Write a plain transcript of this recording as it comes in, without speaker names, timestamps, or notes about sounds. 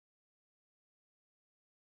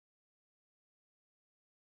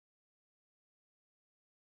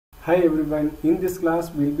Hi everyone, in this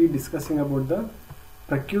class we'll be discussing about the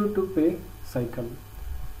procure-to-pay cycle.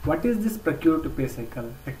 What is this procure-to-pay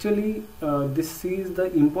cycle? Actually, this is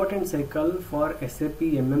the important cycle for SAP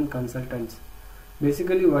MM consultants.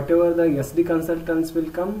 Basically, whatever the SD consultants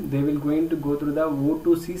will come, they will going to go through the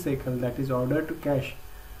O2C cycle, that is order to cash.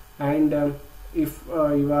 And if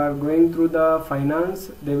you are going through the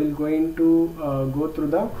finance, they will going to go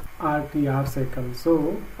through the RTR cycle.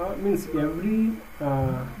 So means every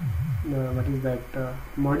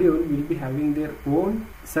module will be having their own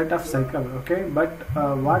set of cycle, okay, but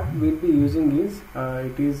what we'll be using is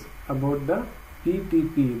it is about the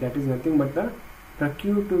PTP, that is nothing but the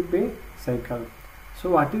procure to pay cycle.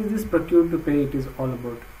 So what is this procure to pay? It is all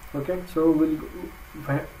about, okay, so we'll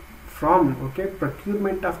from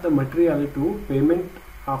procurement of the material to payment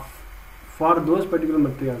of for those particular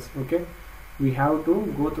materials, okay, we have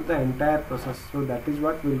to go through the entire process. So that is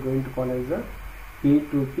what we're going to call as the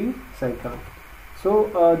P2P cycle. So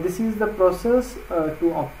this is the process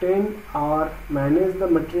to obtain or manage the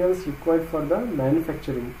materials required for the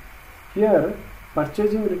manufacturing. Here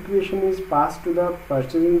purchasing requisition is passed to the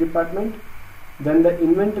purchasing department. Then the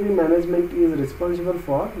inventory management is responsible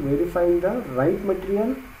for verifying the right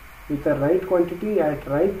material with the right quantity at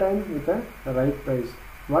right time with the right price.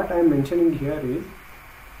 What I am mentioning here is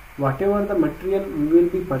whatever the material we will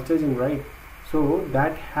be purchasing, right? So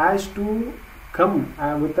that has to come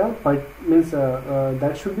with a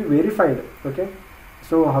that should be verified, okay.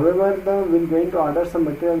 So however we're going to order some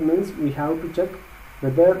material means we have to check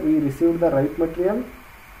whether we received the right material,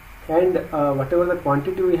 and whatever the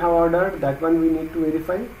quantity we have ordered, that one we need to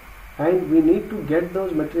verify, and we need to get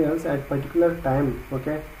those materials at particular time,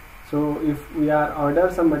 okay. So if we are order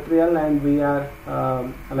some material and we are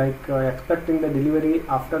expecting the delivery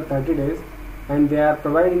after 30 days and they are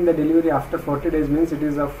providing the delivery after 40 days, means it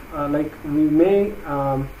is of we may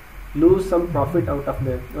lose some profit out of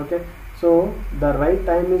that, okay. So the right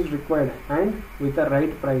time is required and with the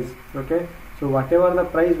right price, okay. So whatever the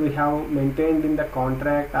price we have maintained in the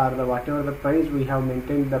contract, or whatever the price we have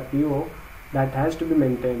maintained the PO, that has to be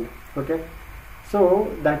maintained, okay. So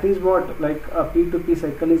that is what a P2P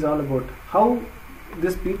cycle is all about. How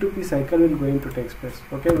this P2P cycle will going to take place,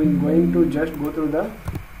 okay. We're going to just go through the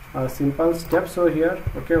simple steps over here,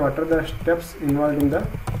 okay. What are the steps involved in the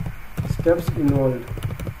steps involved?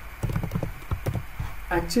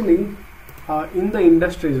 Actually in the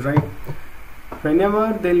industries, right,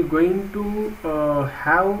 whenever they're going to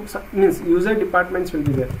have user departments will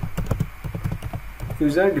be there.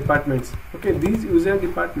 User departments, okay, these user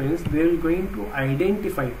departments, they are going to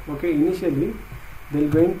identify, okay, initially they are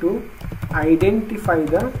going to identify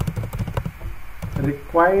the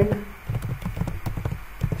required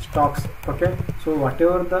stocks, okay. So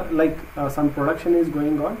whatever the some production is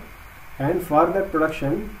going on, and for that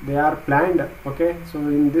production they are planned, okay. So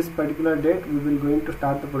in this particular date we will going to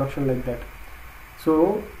start the production like that.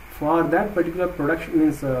 So for that particular production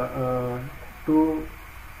means to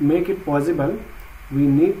make it possible, we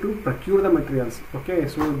need to procure the materials, okay.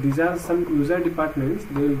 So these are some user departments,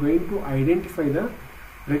 they are going to identify the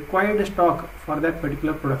required stock for that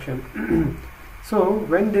particular production. So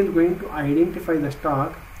when they are going to identify the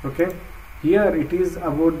stock, okay, here it is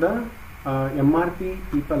about the MRP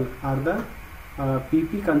people or the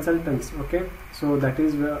PP consultants, okay. So that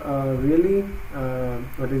is really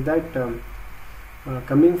what is that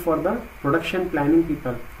coming for the production planning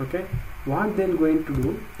people, okay. What they are going to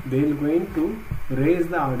do, they are going to raise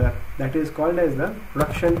the order, that is called as the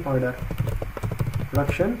production order.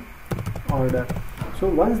 Production order. So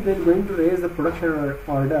once they are going to raise the production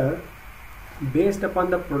order, based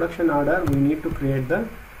upon the production order we need to create the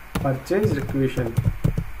purchase requisition.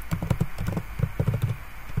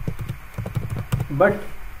 But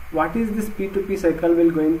what is this P2P cycle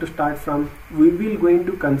will going to start from? We will going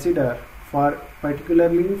to consider for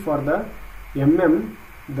particularly for the MM,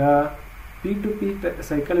 the P2P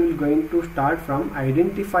cycle will going to start from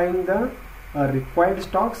identifying the required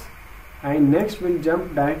stocks, and next we'll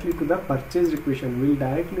jump directly to the purchase requisition. We'll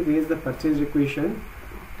directly raise the purchase requisition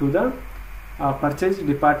to the purchase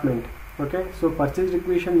department, okay. So purchase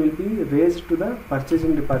requisition will be raised to the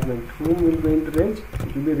purchasing department. Whom will going to raise?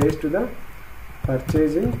 It will be raised to the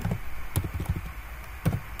purchasing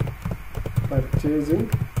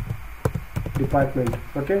department,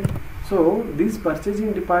 okay. So this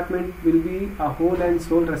purchasing department will be a whole and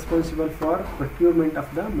sole responsible for procurement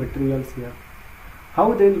of the materials here.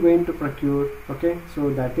 How they will going to procure, okay, so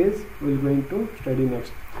that is we're going to study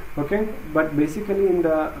next, okay. But basically in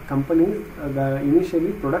the companies, the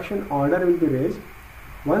initially production order will be raised.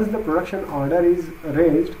 Once the production order is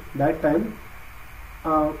raised, that time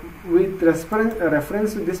with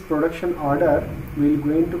reference to this production order, we will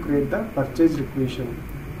going to create the purchase requisition.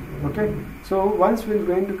 Okay, so once we are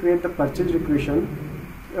going to create the purchase requisition,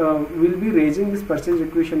 we will be raising this purchase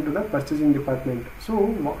requisition to the purchasing department. So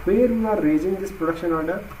where we are raising this production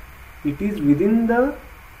order, it is within the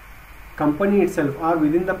company itself or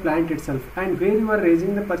within the plant itself. And where you are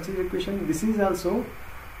raising the purchase requisition, this is also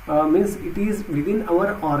means it is within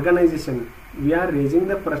our organization. We are raising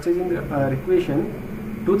the purchasing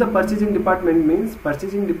requisition to the purchasing department, means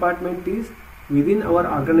purchasing department is within our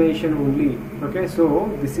organization only. Okay, so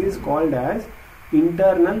this is called as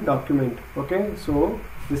internal document. Okay, so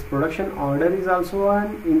this production order is also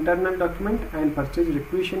an internal document and purchase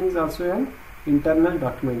requisition is also an internal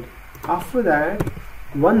document. After that,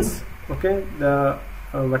 once the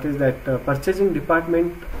purchasing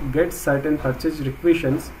department gets certain purchase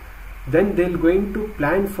requisitions, then they'll going to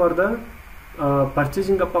plan for the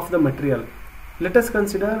purchasing up of the material. Let us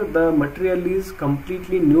consider the material is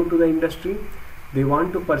completely new to the industry. They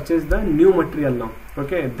want to purchase the new material now.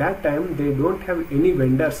 Okay, at that time they don't have any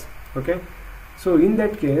vendors. Okay, so in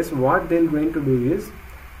that case, what they're going to do is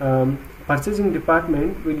purchasing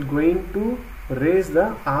department will going to raise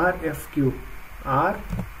the RFQ.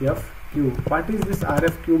 What is this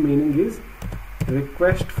RFQ? Meaning is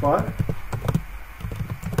request for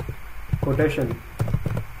quotation.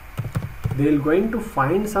 They're going to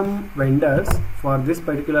find some vendors for this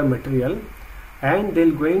particular material and they're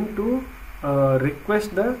going to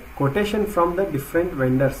request the quotation from the different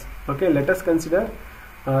vendors. Okay, let us consider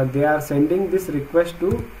they are sending this request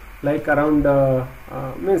to like around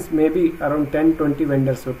means maybe around 10-20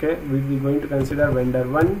 vendors. Okay, we will be going to consider vendor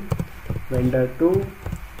 1, vendor 2,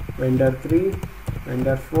 vendor 3,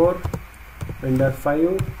 vendor 4, vendor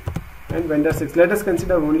 5 and vendor 6. Let us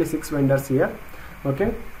consider only 6 vendors here.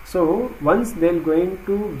 Okay, so once they're going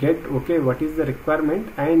to get what is the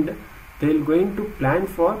requirement and they're going to plan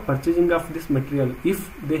for purchasing of this material.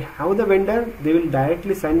 If they have the vendor, they will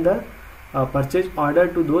directly send the purchase order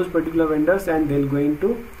to those particular vendors and they're going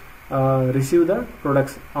to receive the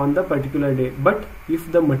products on the particular day. But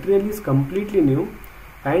if the material is completely new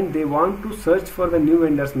and they want to search for the new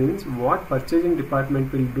vendors, means what purchasing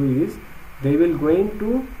department will do is they will going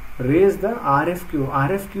to raise the RFQ.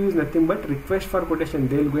 RFQ is nothing but request for quotation.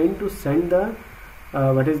 They will going to send the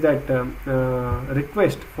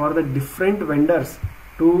request for the different vendors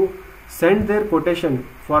to send their quotation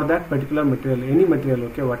for that particular material, any material.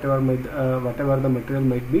 Okay, whatever the material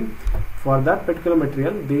might be, for that particular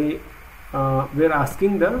material they were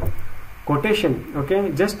asking the quotation.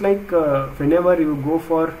 Okay, just like whenever you go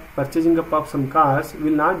for purchasing up of some cars, we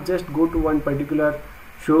will not just go to one particular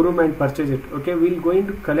showroom and purchase it. Okay, we will going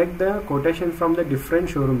to collect the quotation from the different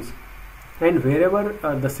showrooms, and wherever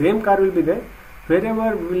the same car will be there,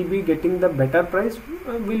 wherever we will be getting the better price,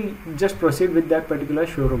 we'll just proceed with that particular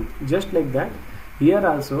showroom. Just like that, here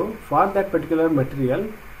also for that particular material,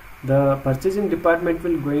 the purchasing department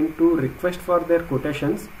will going to request for their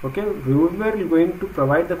quotations. Okay, we will going to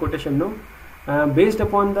provide the quotation. No, based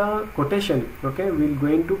upon the quotation, okay, we will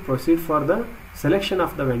going to proceed for the selection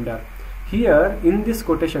of the vendor. Here in this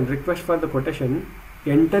quotation, request for the quotation,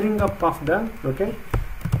 entering up of the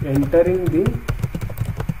entering the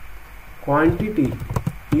quantity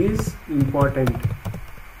is important.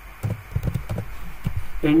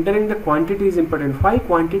 Entering the quantity is important. Why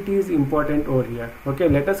quantity is important over here? Okay,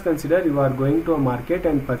 let us consider you are going to a market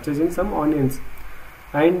and purchasing some onions,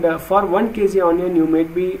 and for 1 kg onion you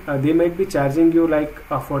might be they might be charging you like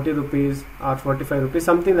 40 rupees or 45 rupees,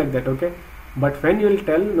 something like that. Okay, but when you will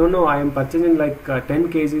tell no, I am purchasing like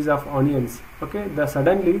 10 kgs of onions, okay,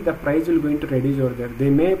 suddenly the price will going to reduce over there.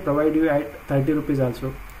 They may provide you at 30 rupees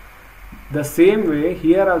also. The same way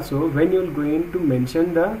here also, when you will going to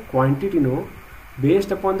mention the quantity,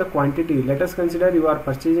 based upon the quantity, let us consider you are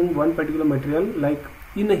purchasing one particular material like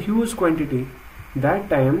in a huge quantity. That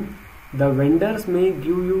time the vendors may give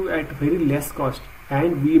you at very less cost,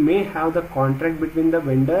 and we may have the contract between the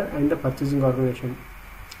vendor and the purchasing organization.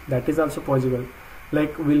 That is also possible.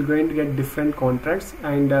 Like we'll going to get different contracts,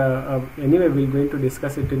 and anyway we'll going to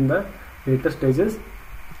discuss it in the later stages.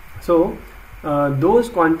 So those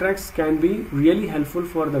contracts can be really helpful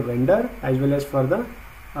for the vendor as well as for the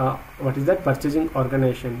purchasing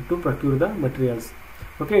organization to procure the materials.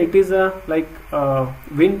 Okay, it is a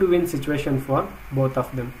win-to-win situation for both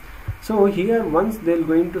of them. So here once they're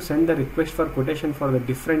going to send the request for quotation for the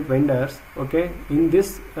different vendors, okay, in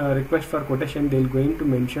this request for quotation they're going to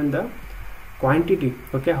mention the quantity,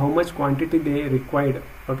 okay, how much quantity they required.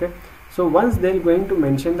 Okay, so once they're going to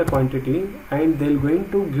mention the quantity and they're going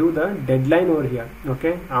to give the deadline over here,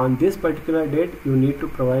 okay, on this particular date you need to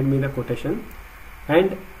provide me the quotation,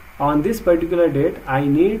 and on this particular date I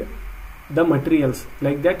need the materials.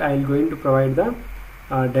 Like that I will going to provide the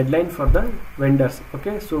deadline for the vendors.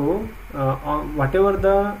 Okay, so whatever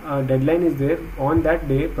the deadline is there on that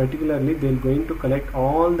day particularly, they are going to collect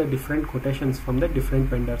all the different quotations from the different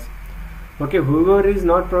vendors. Okay, whoever is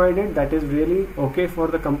not provided, that is really okay for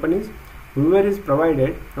the companies. Whoever is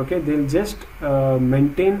provided, okay, they'll just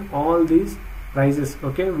maintain all these prices.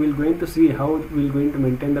 Okay, we're going to see how we're going to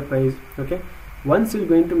maintain the price. Okay, once we're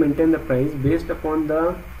going to maintain the price based upon the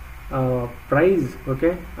price,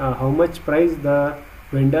 okay, how much price the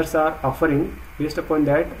vendors are offering, based upon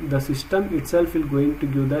that the system itself will going to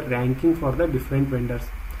give the ranking for the different vendors.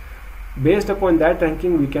 Based upon that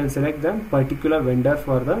ranking we can select the particular vendor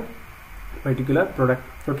for the particular product.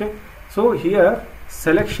 Okay, so here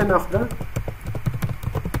selection of the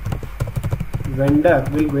vendor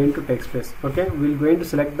will going to take place. Okay, we're going to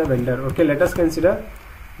select the vendor. Okay, let us consider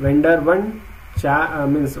vendor 1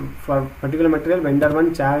 means for particular material vendor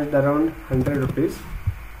 1 charged around 100 rupees,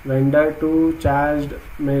 vendor 2 charged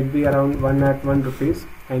maybe around 101 rupees,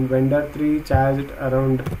 and vendor 3 charged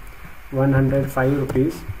around 105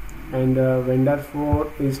 rupees, and vendor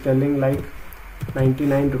 4 is telling like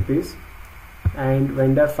 99 rupees, and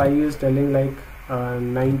vendor 5 is telling like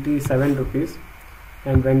 97 rupees,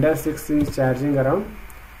 and vendor 6 is charging around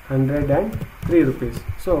 103 rupees.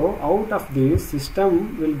 So out of this,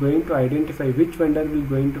 system will going to identify which vendor will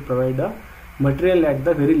going to provide the material at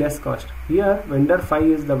the very less cost. Here vendor 5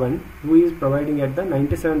 is the one who is providing at the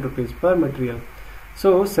 97 rupees per material.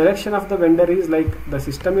 So selection of the vendor is like the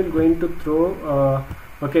system will going to throw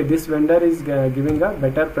okay, this vendor is giving a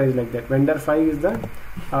better price, like that. Vendor 5 is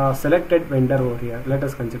the selected vendor over here. Let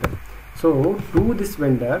us consider. So to this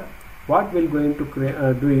vendor, what we're going to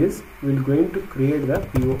do is we're going to create the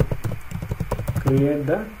PO,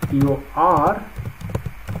 or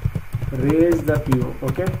raise the PO.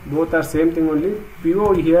 Okay, both are same thing only.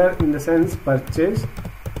 PO here in the sense purchase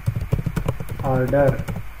order.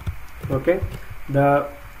 Okay, the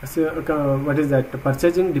what is that? The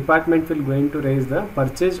purchasing department will going to raise the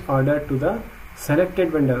purchase order to the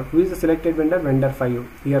selected vendor. Who is the selected vendor? Vendor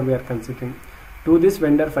 5. Here we are considering. To this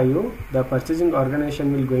vendor 5, the purchasing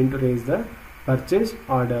organization will going to raise the purchase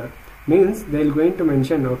order. Means they will going to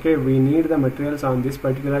mention, okay, we need the materials on this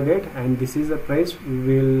particular date, and this is the price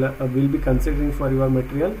we will be considering for your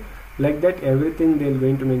material. Like that, everything they will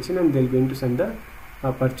going to mention, and they will going to send the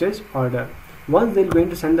purchase order. Once they are going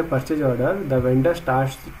to send the purchase order, the vendor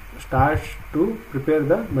starts to prepare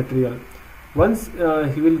the material. Once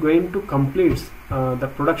he will going to complete the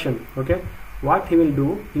production, okay, what he will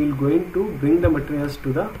do, he will going to bring the materials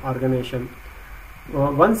to the organization.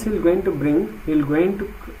 Once he will going to bring, he will going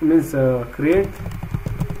to means create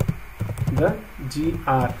the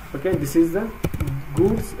GR. Okay, this is the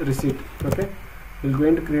goods receipt. Okay, he will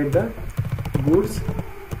going to create the goods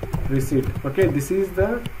receipt. Okay, this is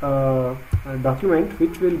the document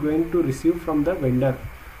which we will going to receive from the vendor.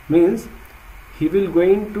 Means he will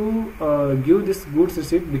going to give this goods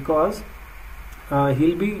receipt, because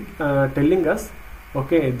he'll be telling us,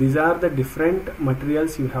 okay, these are the different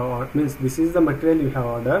materials you have ordered. Means this is the material you have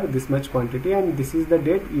ordered, this much quantity, and this is the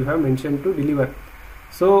date you have mentioned to deliver.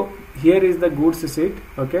 So here is the goods receipt,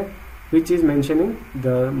 okay, which is mentioning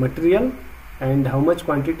the material and how much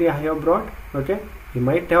quantity I have brought. Okay, he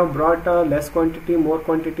might have brought less quantity, more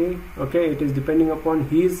quantity. Okay, it is depending upon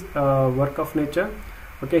his work of nature.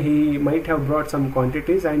 Okay, he might have brought some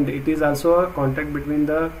quantities, and it is also a contract between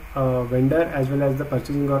the vendor as well as the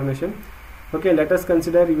purchasing organization. Okay, let us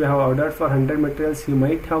consider you have ordered for 100 materials, he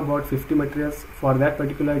might have bought 50 materials for that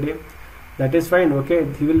particular day. That is fine. Okay,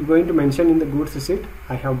 he will going to mention in the goods receipt,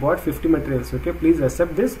 I have bought 50 materials. Okay, please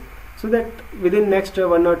accept this, so that within next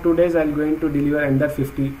 1 or 2 days I will going to deliver another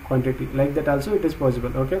 50 quantity. Like that also it is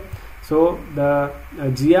possible. Okay, so the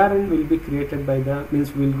GRN will be created by the,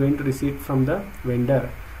 means we will going to receive from the vendor.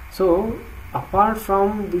 So apart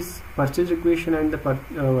from this purchase requisition and the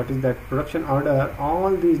what is that production order,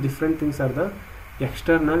 all these different things are the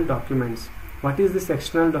external documents. What is this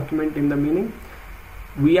external document in the meaning?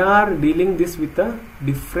 We are dealing this with the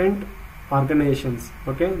different organizations.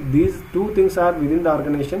 Okay, these two things are within the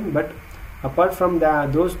organization, but apart from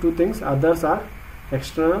those two things, others are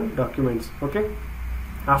external documents. Okay,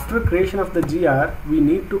 after creation of the GR, we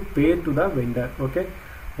need to pay to the vendor. Okay,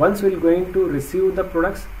 once we are going to receive the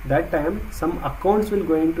products, that time some accounts will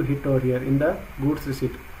going to hit over here in the goods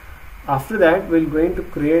receipt. After that, we are going to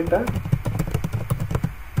create a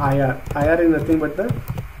IR. IR is nothing but the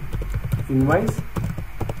invoice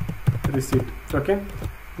receipt. Okay,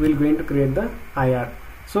 we are going to create the IR.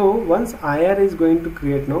 So once IR is going to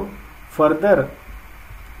create, now further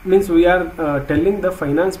means we are telling the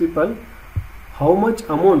finance people how much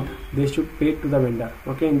amount they should pay to the vendor.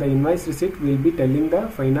 Okay, in the invoice receipt we will be telling the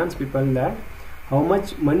finance people that how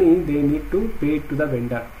much money they need to pay to the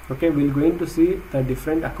vendor. Okay, we will going to see the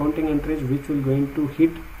different accounting entries which will going to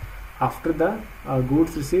hit after the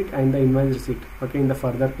goods receipt and the invoice receipt, okay, in the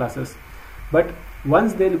further classes. But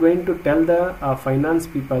once they are going to tell the finance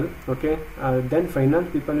people, okay, then finance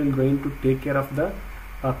people will going to take care of the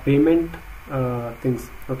payment things.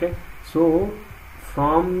 Okay, so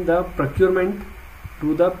from the procurement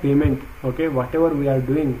to the payment, okay, whatever we are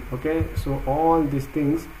doing, okay, so all these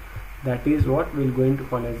things, that is what we are going to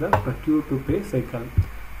call as the procure to pay cycle.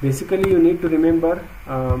 Basically you need to remember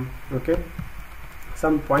okay,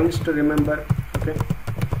 some points to remember. Okay,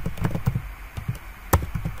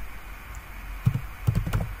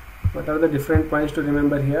 what are the different points to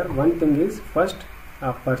remember here? One thing is, first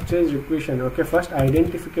purchase requisition. Okay, first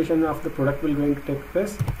identification of the product will going to take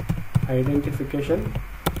place, identification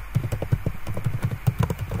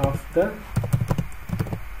of the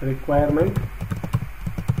requirement.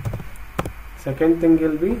 Second thing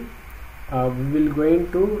will be we will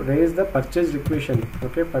going to raise the purchase requisition.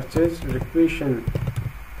 Okay, purchase requisition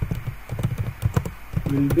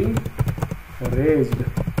will be raised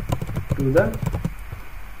to the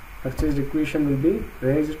purchase requisition will be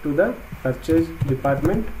raised to the purchase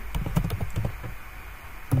department.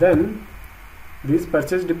 Then this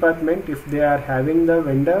purchase department, if they are having the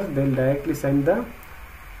vendor, they will directly send the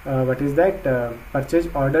purchase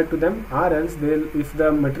order to them, or else they'll, if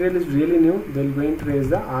the material is really new, they'll going to raise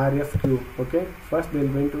the RFQ. Okay, first they'll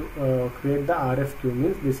going to create the RFQ,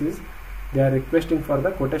 means this is they are requesting for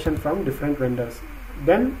the quotation from different vendors.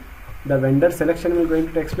 Then the vendor selection will going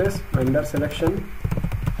to take place. Vendor selection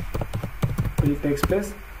will takes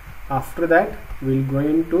place. After that we'll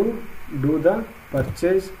going to do the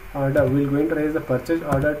purchase order. We'll going to raise the purchase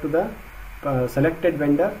order to the selected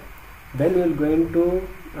vendor. Then we'll going to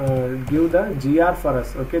give the GR for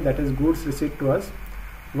us. Okay, that is goods receipt to us.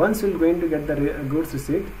 Once we're going to get the goods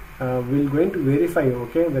receipt, we'll going to verify,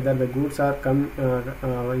 okay, whether the goods are come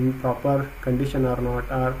in proper condition or not,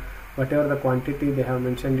 or whatever the quantity they have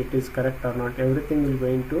mentioned, it is correct or not. Everything we're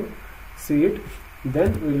going to see it.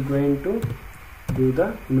 Then we're going to do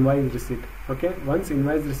the invoice receipt. Okay, once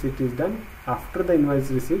invoice receipt is done, after the invoice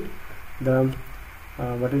receipt, the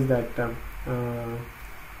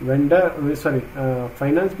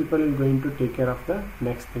finance people will going to take care of the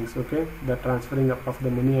next things. Okay, the transferring up of the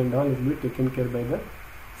money and all will be taken care by the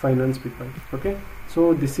finance people. Okay,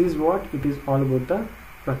 so this is what it is all about, the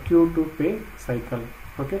procure to pay cycle.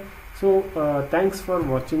 Okay, so thanks for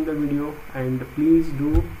watching the video, and please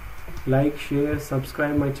do like, share,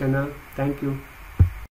 subscribe my channel. Thank you.